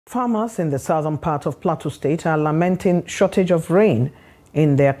Farmers in the southern part of Plateau State are lamenting shortage of rain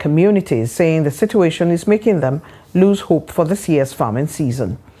in their communities, saying the situation is making them lose hope for this year's farming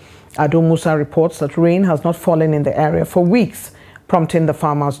season. Musa reports that rain has not fallen in the area for weeks, prompting the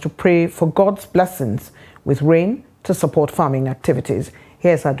farmers to pray for God's blessings with rain to support farming activities.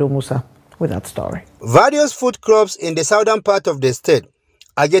 Here's Musa with that story. Various food crops in the southern part of the state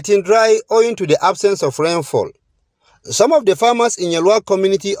are getting dry owing to the absence of rainfall. Some of the farmers in Yelwa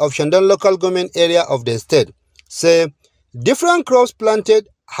community of Shandong local government area of the state say different crops planted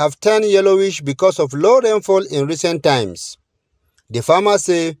have turned yellowish because of low rainfall in recent times. The farmers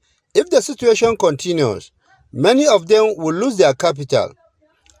say if the situation continues, many of them will lose their capital,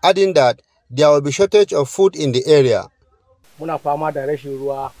 adding that there will be shortage of food in the area.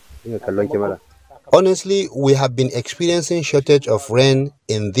 Honestly, we have been experiencing shortage of rain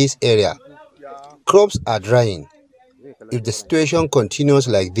in this area. Crops are drying. If the situation continues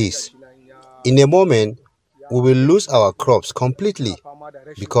like this, in a moment, we will lose our crops completely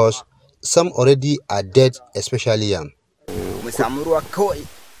because some already are dead, especially yam.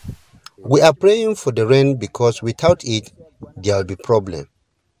 We are praying for the rain because without it, there will be problem.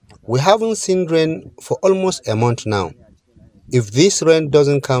 We haven't seen rain for almost a month now. If this rain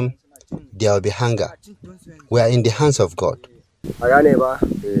doesn't come, there will be hunger. We are in the hands of God.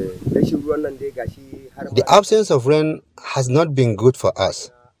 The absence of rain has not been good for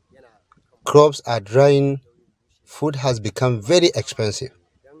us. Crops are drying, food has become very expensive.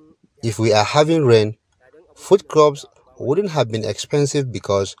 If we are having rain, food crops wouldn't have been expensive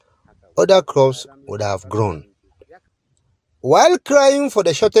because other crops would have grown. While crying for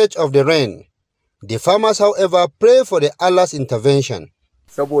the shortage of the rain, the farmers, however, pray for the Allah's intervention.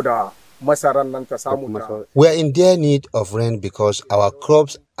 We are in dire need of rain because our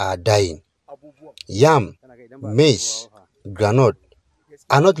crops are dying. Yam, maize, granite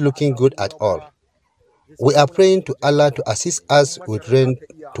are not looking good at all. We are praying to Allah to assist us with rain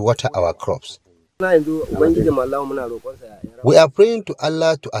to water our crops. We are praying to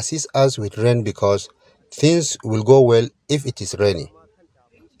Allah to assist us with rain because things will go well if it is raining.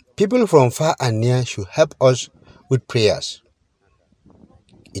 People from far and near should help us with prayers.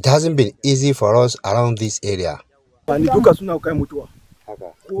 It hasn't been easy for us around this area.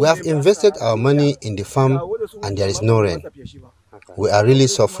 We have invested our money in the farm and there is no rain. We are really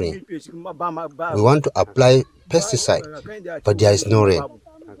suffering. We want to apply pesticide, but there is no rain.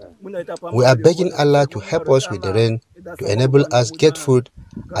 We are begging Allah to help us with the rain to enable us get food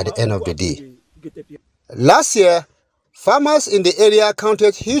at the end of the day. Last year, farmers in the area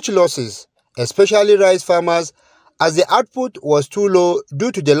counted huge losses, especially rice farmers, as the output was too low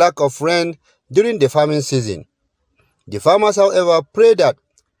due to the lack of rain during the farming season. The farmers, however, pray that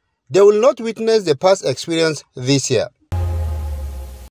they will not witness the past experience this year.